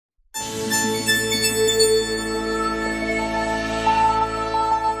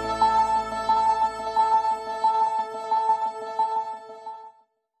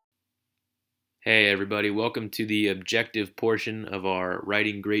Hey everybody, welcome to the objective portion of our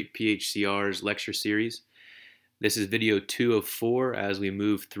Writing Great PHCR's lecture series. This is video 2 of 4 as we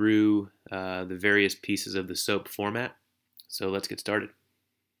move through the various pieces of the SOAP format. So let's get started.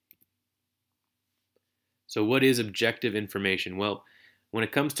 So what is objective information? Well, when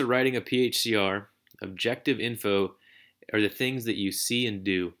it comes to writing a PHCR, objective info are the things that you see and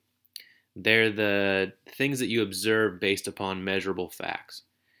do. They're the things that you observe based upon measurable facts.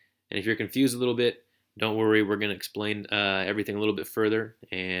 And if you're confused a little bit, don't worry, we're going to explain everything a little bit further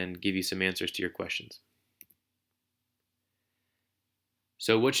and give you some answers to your questions.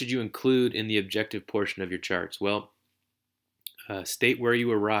 So what should you include in the objective portion of your charts? Well, state where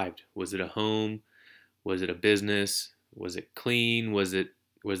you arrived. Was it a home? Was it a business? Was it clean? Was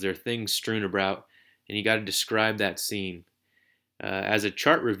there things strewn about? And you got to describe that scene. As a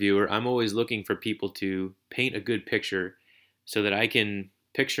chart reviewer, I'm always looking for people to paint a good picture so that I can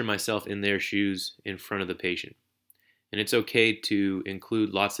picture myself in their shoes in front of the patient. And it's okay to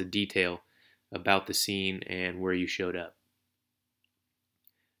include lots of detail about the scene and where you showed up.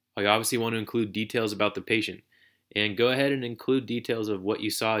 I obviously want to include details about the patient, and go ahead and include details of what you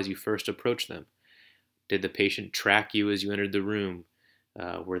saw as you first approached them. Did the patient track you as you entered the room?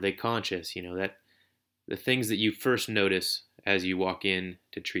 Were they conscious? The things that you first notice as you walk in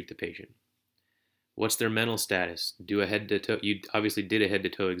to treat the patient. What's their mental status? Do a head-to-toe. You obviously did a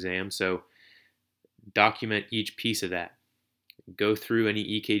head-to-toe exam, so document each piece of that. Go through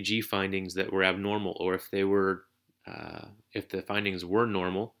any EKG findings that were abnormal, or if the findings were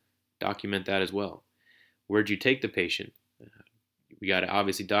normal, document that as well. Where'd you take the patient? We got to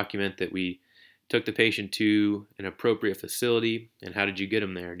obviously document that we took the patient to an appropriate facility, and how did you get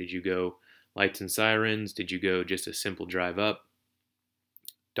them there? Did you go lights and sirens? Did you go just a simple drive up?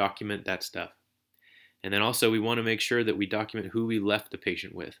 Document that stuff. And then also we want to make sure that we document who we left the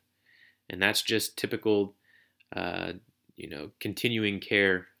patient with. And that's just typical, continuing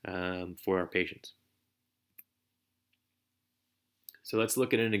care for our patients. So let's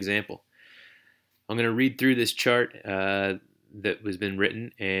look at an example. I'm going to read through this chart that has been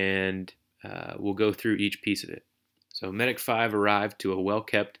written, and we'll go through each piece of it. So Medic 5 arrived to a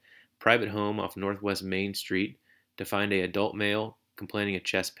well-kept private home off Northwest Main Street to find an adult male complaining of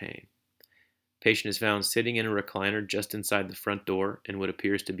chest pain. Patient is found sitting in a recliner just inside the front door in what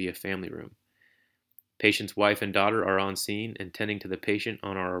appears to be a family room. Patient's wife and daughter are on scene and tending to the patient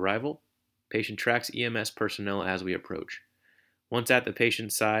on our arrival. Patient tracks EMS personnel as we approach. Once at the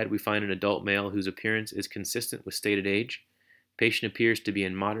patient's side, we find an adult male whose appearance is consistent with stated age. Patient appears to be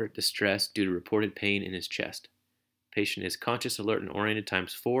in moderate distress due to reported pain in his chest. Patient is conscious, alert, and oriented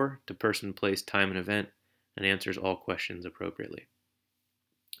 ×4 to person, place, time, and event, and answers all questions appropriately.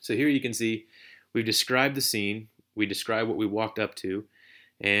 So here you can see we've described the scene, we described what we walked up to,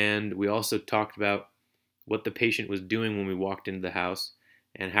 and we also talked about what the patient was doing when we walked into the house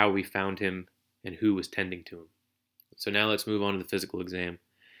and how we found him and who was tending to him. So now let's move on to the physical exam.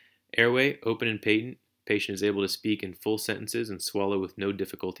 Airway, open and patent. Patient is able to speak in full sentences and swallow with no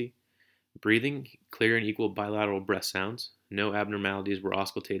difficulty. Breathing, clear and equal bilateral breath sounds. No abnormalities were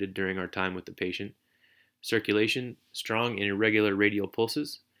auscultated during our time with the patient. Circulation, strong and irregular radial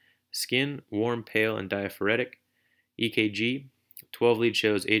pulses. Skin, warm, pale, and diaphoretic. EKG, 12 lead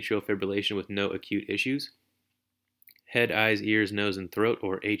shows atrial fibrillation with no acute issues. Head, eyes, ears, nose, and throat,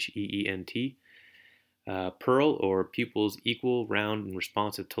 or HEENT. Pearl, or pupils equal, round, and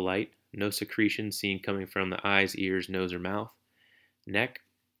responsive to light. No secretion seen coming from the eyes, ears, nose, or mouth. Neck,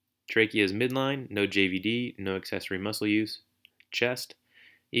 trachea is midline, no JVD, no accessory muscle use. Chest,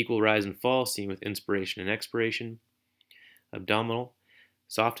 equal rise and fall seen with inspiration and expiration. Abdominal,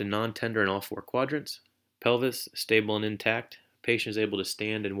 soft and non-tender in all 4 quadrants. Pelvis, stable and intact. Patient is able to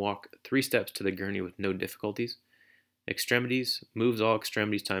stand and walk 3 steps to the gurney with no difficulties. Extremities, moves all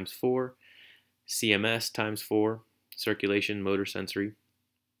extremities ×4. CMS ×4. Circulation, motor, sensory.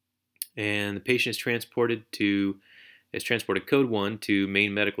 And the patient is transported code 1 to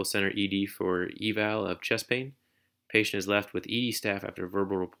Main Medical Center ED for eval of chest pain. Patient is left with ED staff after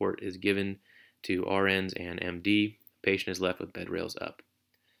verbal report is given to RNs and MD. Patient is left with bed rails up.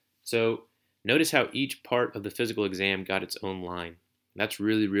 So notice how each part of the physical exam got its own line. That's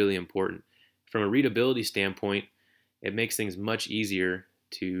really, really important. From a readability standpoint, it makes things much easier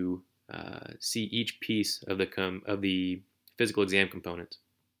to see each piece of the physical exam components.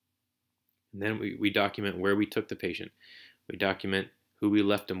 And then we document where we took the patient. We document who we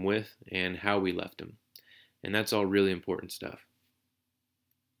left them with and how we left them. And that's all really important stuff.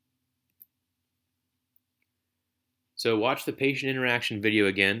 So watch the patient interaction video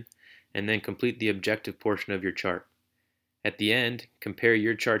again, and then complete the objective portion of your chart. At the end, compare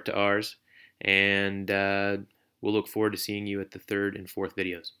your chart to ours and we'll look forward to seeing you at the 3rd and 4th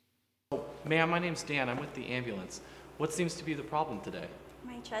videos. Ma'am, my name's Dan. I'm with the ambulance. What seems to be the problem today?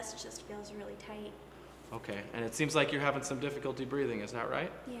 My chest just feels really tight. Okay, and it seems like you're having some difficulty breathing, is that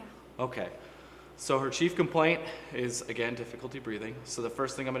right? Yeah. Okay, so her chief complaint is, again, difficulty breathing. So the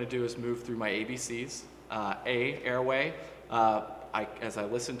first thing I'm going to do is move through my ABCs. A, airway. As I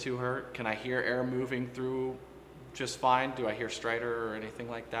listen to her, can I hear air moving through just fine? Do I hear stridor or anything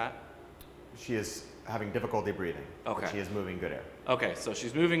like that? She is having difficulty breathing. Okay. But she is moving good air. Okay, so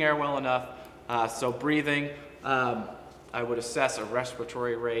she's moving air well enough. So breathing, I would assess a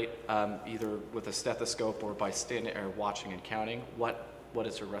respiratory rate either with a stethoscope or by standing or watching and counting. What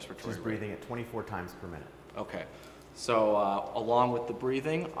is her respiratory rate? She's breathing at 24 times per minute. Okay, so along with the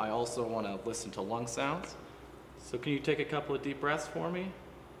breathing, I also want to listen to lung sounds. So can you take a couple of deep breaths for me?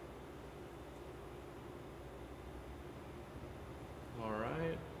 All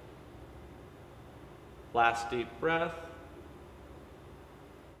right. Last deep breath.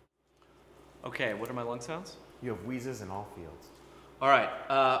 Okay, what are my lung sounds? You have wheezes in all fields. All right,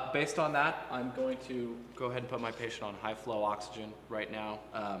 based on that, I'm going to go ahead and put my patient on high flow oxygen right now.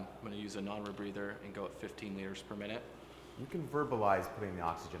 I'm going to use a non-rebreather and go at 15 liters per minute. You can verbalize putting the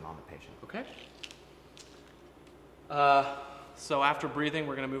oxygen on the patient. Okay. So after breathing,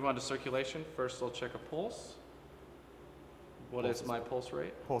 we're going to move on to circulation. First, I'll check a pulse. What is my pulse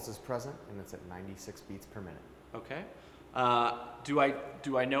rate? Pulse is present, and it's at 96 beats per minute. Okay. Do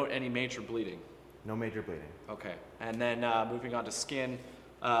I note any major bleeding? No major bleeding. Okay. And then moving on to skin.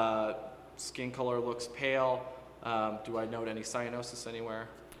 Skin color looks pale. Do I note any cyanosis anywhere?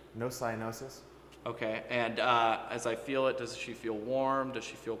 No cyanosis. Okay. And as I feel it, does she feel warm? Does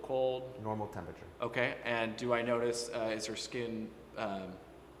she feel cold? Normal temperature. Okay. And do I notice, is her skin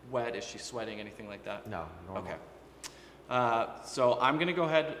wet? Is she sweating? Anything like that? No, normal. Okay. So I'm going to go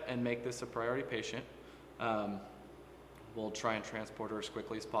ahead and make this a priority patient. We'll try and transport her as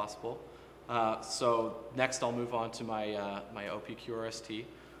quickly as possible. So next I'll move on to my, my OPQRST.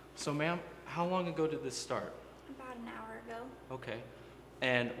 So ma'am, how long ago did this start? About an hour ago. Okay.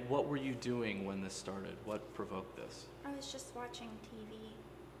 And what were you doing when this started? What provoked this? I was just watching TV.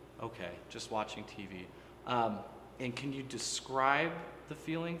 Okay, just watching TV. And can you describe the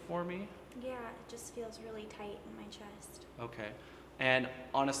feeling for me? Yeah, it just feels really tight in my chest. Okay. And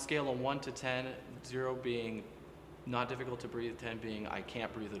on a scale of 1 to 10, 0 being not difficult to breathe, 10 being I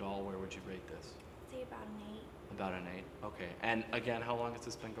can't breathe at all, where would you rate this? I'd say about an 8. About an 8. Okay. And again, how long has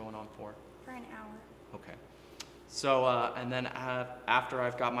this been going on for? For an hour. Okay. So, and then after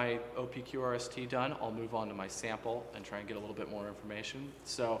I've got my OPQRST done, I'll move on to my sample and try and get a little bit more information.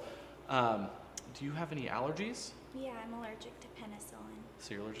 So, do you have any allergies? Yeah, I'm allergic to penicillin.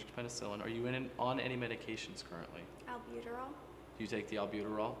 So you're allergic to penicillin. Are you on any medications currently? Albuterol. Do you take the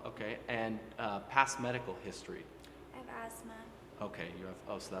albuterol? Okay. And past medical history? I have asthma. Okay, you have,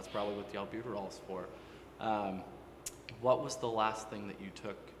 oh, so that's probably what the albuterol is for. What was the last thing that you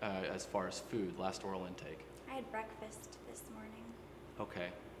took as far as food, last oral intake? I had breakfast this morning. Okay.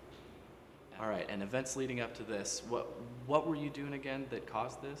 All right, and events leading up to this, what were you doing again that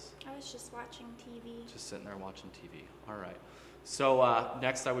caused this? I was just watching TV. Just sitting there watching TV. All right. So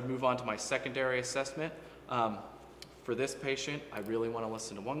next I would move on to my secondary assessment. For this patient, I really want to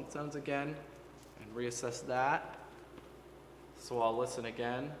listen to lung sounds again and reassess that. So I'll listen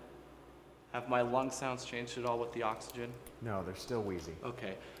again. Have my lung sounds changed at all with the oxygen? No, they're still wheezy.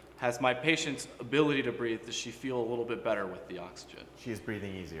 Okay. Has my patient's ability to breathe, does she feel a little bit better with the oxygen? She is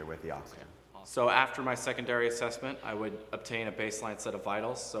breathing easier with the oxygen. So after my secondary assessment, I would obtain a baseline set of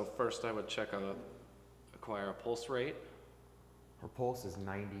vitals. So first I would acquire a pulse rate. Her pulse is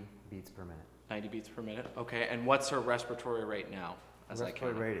 90 beats per minute. 90 beats per minute. Okay, and what's her respiratory rate now? Her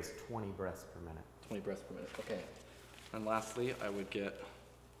respiratory rate is 20 breaths per minute. 20 breaths per minute, okay. And lastly, I would get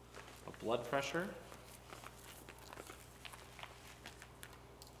a blood pressure.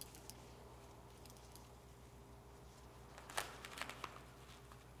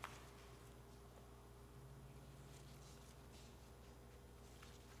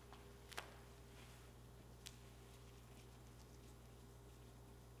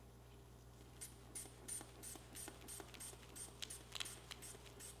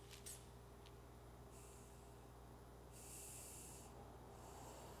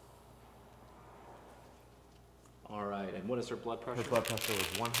 All right, and what is her blood pressure? Her blood pressure was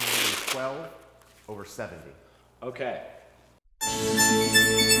 112/70. Okay.